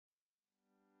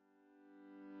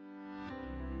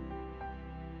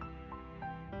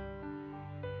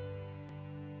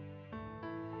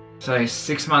So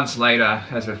 6 months later,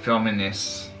 as we're filming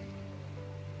this,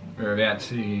 we're about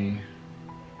to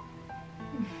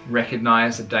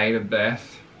recognise the date of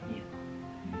birth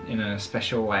in a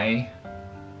special way,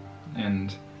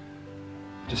 and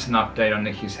just an update on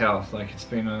Nikki's health. Like, it's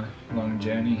been a long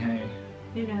journey, hey?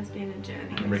 It has been a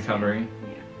journey. In recovery.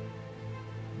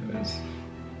 Yeah. It was.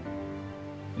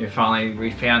 Yeah, finally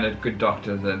we found a good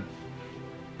doctor that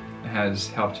has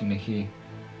helped Nikki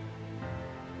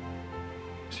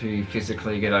to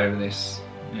physically get over this,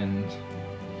 and a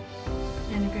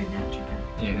good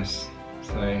naturopath. yes,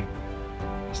 so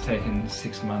it's taken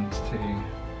 6 months to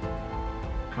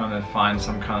kind of find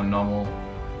some kind of normal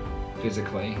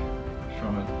physically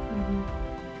from it.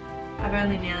 I've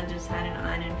only now just had an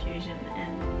iron infusion,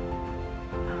 and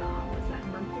was that a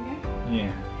month ago?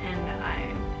 Yeah. And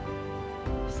I'm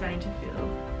starting to feel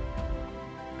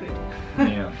good.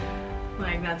 Yeah.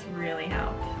 Like, that's really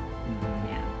helped.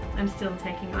 Yeah. I'm still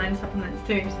taking iron supplements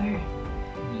too, so yeah.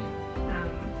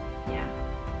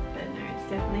 But no, it's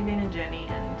definitely been a journey,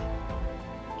 and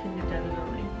couldn't have done it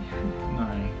alone. No.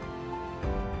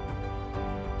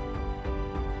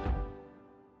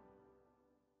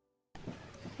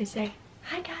 They say,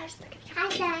 hi guys, look at the Hi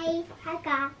guys. Hi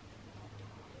guys.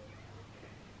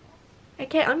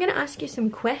 Okay, I'm gonna ask you some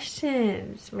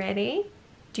questions. Ready?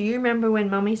 Do you remember when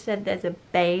Mummy said there's a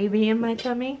baby in my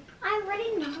tummy? I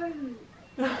already know.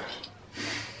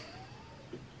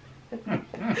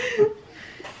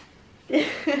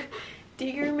 Do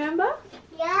you remember?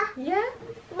 Yeah. Yeah?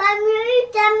 My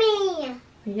new tummy.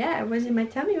 Yeah, it was in my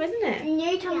tummy, wasn't it?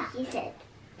 New tummy, he said.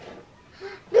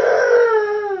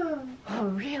 Oh,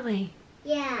 really?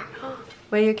 Yeah.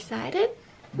 Were you excited?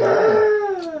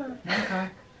 Okay.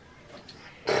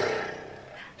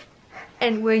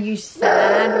 And were you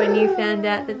sad when you found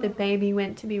out that the baby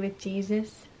went to be with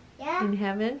Jesus Yeah. in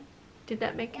heaven? Did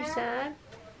that make you sad?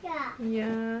 Yeah.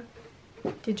 Yeah.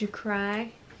 Did you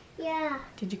cry? Yeah.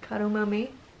 Did you cuddle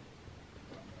Mummy?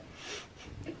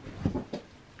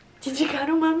 Did you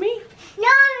cuddle Mummy? No.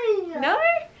 No?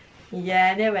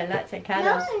 Yeah, there were lots of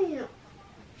cuddles. No.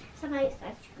 Somebody's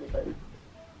that's good.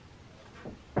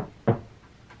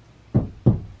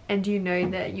 And do you know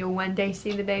that you'll one day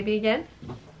see the baby again?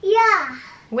 Yeah.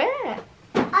 Where?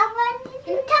 I want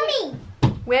new tummy.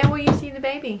 Where will you see the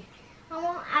baby? I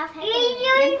want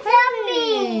new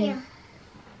tummy.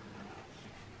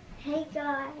 Hey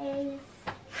guys.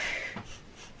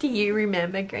 Do you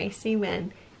remember, Gracie,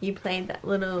 when you played that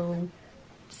little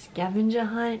scavenger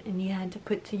hunt and you had to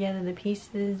put together the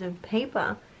pieces of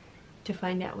paper to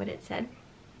find out what it said?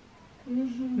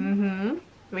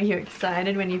 Were you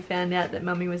excited when you found out that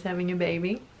Mummy was having a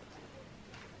baby?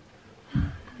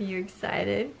 Were you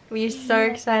excited? Were you so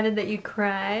excited that you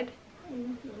cried?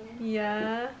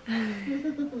 Yeah.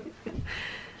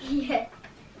 Yeah.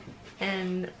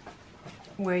 And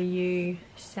were you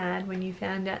sad when you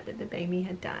found out that the baby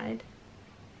had died?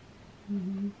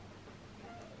 Did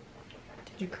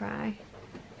you cry?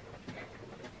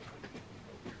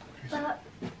 But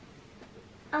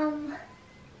a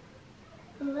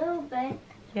little bit,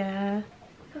 Yeah.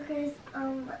 because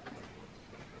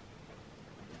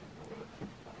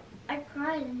I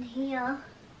cried in here.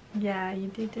 Yeah, you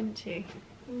did, didn't you?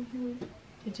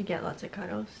 Did you get lots of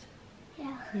cuddles?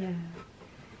 Yeah. Yeah.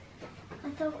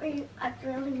 I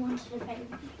really wanted a baby.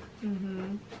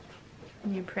 And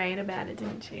you prayed about it,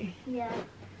 didn't you? Yeah.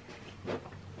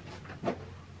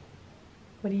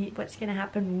 What's gonna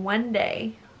happen one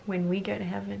day when we go to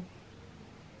heaven?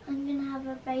 I'm gonna have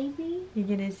a baby. You're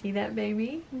gonna see that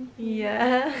baby?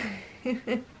 Yeah.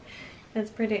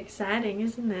 That's pretty exciting,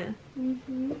 isn't it?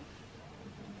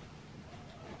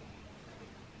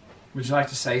 Would you like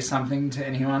to say something to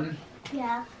anyone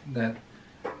Yeah. that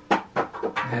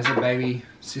has a baby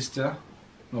sister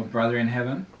or brother in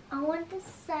heaven? I want to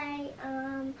say,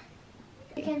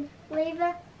 you can leave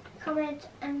a comment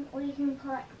and we can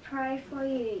pray for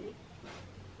you.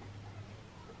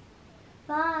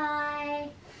 Bye.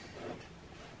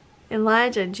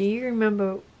 Elijah, do you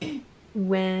remember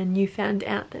when you found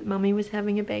out that Mummy was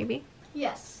having a baby?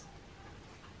 Yes.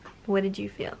 What did you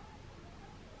feel?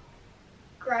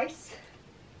 Grace.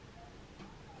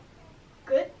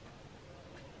 Good.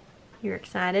 You're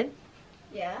excited?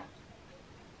 Yeah.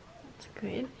 That's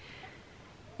good.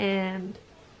 And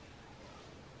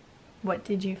what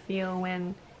did you feel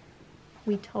when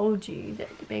we told you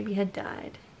that the baby had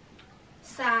died?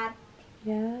 Sad.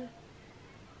 Yeah?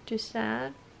 Just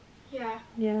sad? Yeah.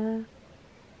 Yeah.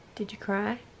 Did you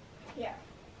cry? Yeah.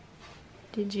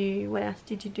 What else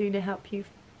did you do to help you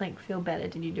like feel better?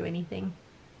 Did you do anything?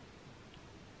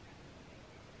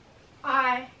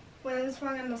 I went and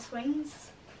swung on the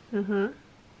swings.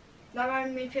 That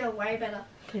made me feel way better.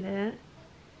 Did it?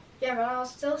 Yeah, but I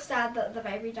was still sad that the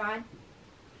baby died.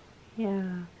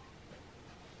 Yeah.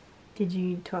 Did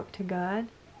you talk to God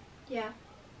Yeah.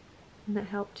 and that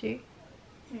helped you?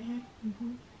 Mhm.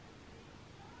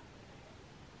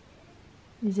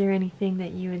 Is there anything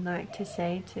that you would like to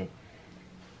say to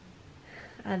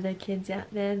other kids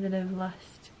out there that have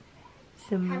lost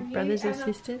some Have you brothers or ever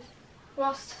sisters?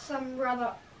 Lost some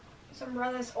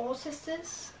brothers or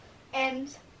sisters,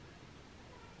 and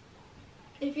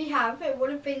if you have, it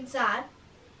would have been sad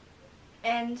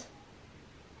and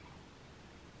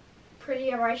pretty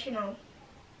emotional.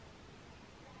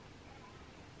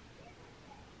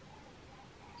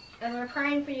 And we're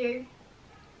praying for you.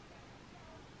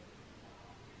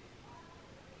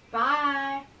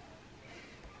 Bye.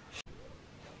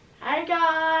 Hi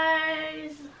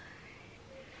guys.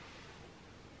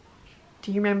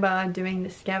 Do you remember doing the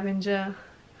scavenger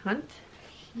hunt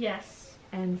Yes.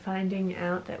 and finding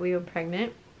out that we were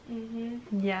pregnant? Mhm.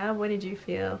 Yeah, what did you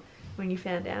feel when you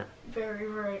found out? Very,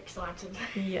 very excited.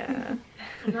 Yeah.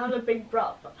 Another big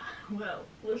brother. Well,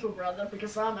 little brother,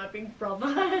 because I'm a big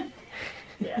brother.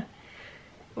 Yeah.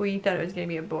 Well, you thought it was going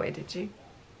to be a boy, did you?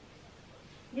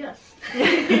 Yes.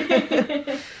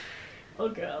 Or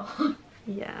girl.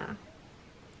 Yeah.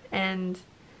 And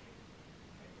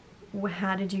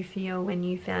how did you feel when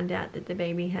you found out that the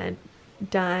baby had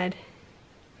died?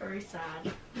 Very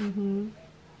sad.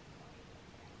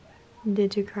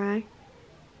 Did you cry?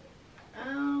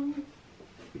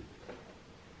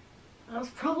 I was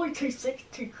probably too sick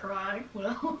to cry.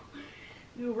 Well,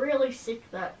 we were really sick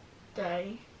that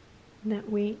day. That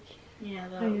week? Yeah,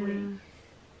 that Oh, week. yeah.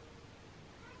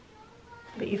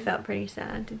 But you felt pretty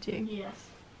sad, did you? Yes.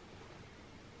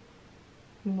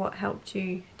 What helped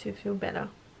you to feel better?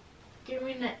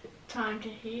 Giving it time to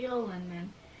heal, and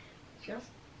then just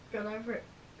got over it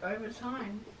over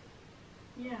time.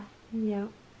 Yeah. Yeah.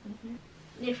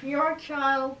 If you're a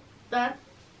child that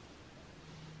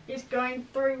is going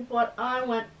through what I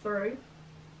went through,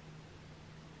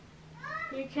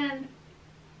 you can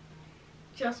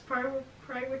just pray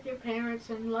with your parents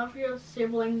and love your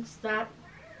siblings, that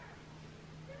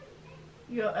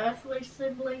your earthly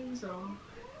siblings, or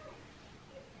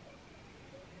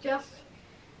just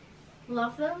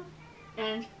love them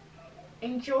and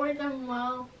enjoy them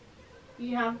while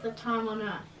you have the time on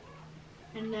earth.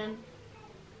 And then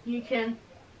you can,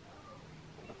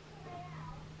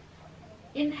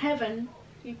 in heaven,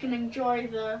 you can enjoy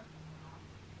the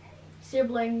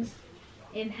siblings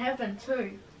in heaven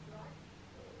too.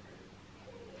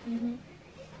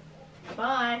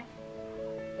 Bye.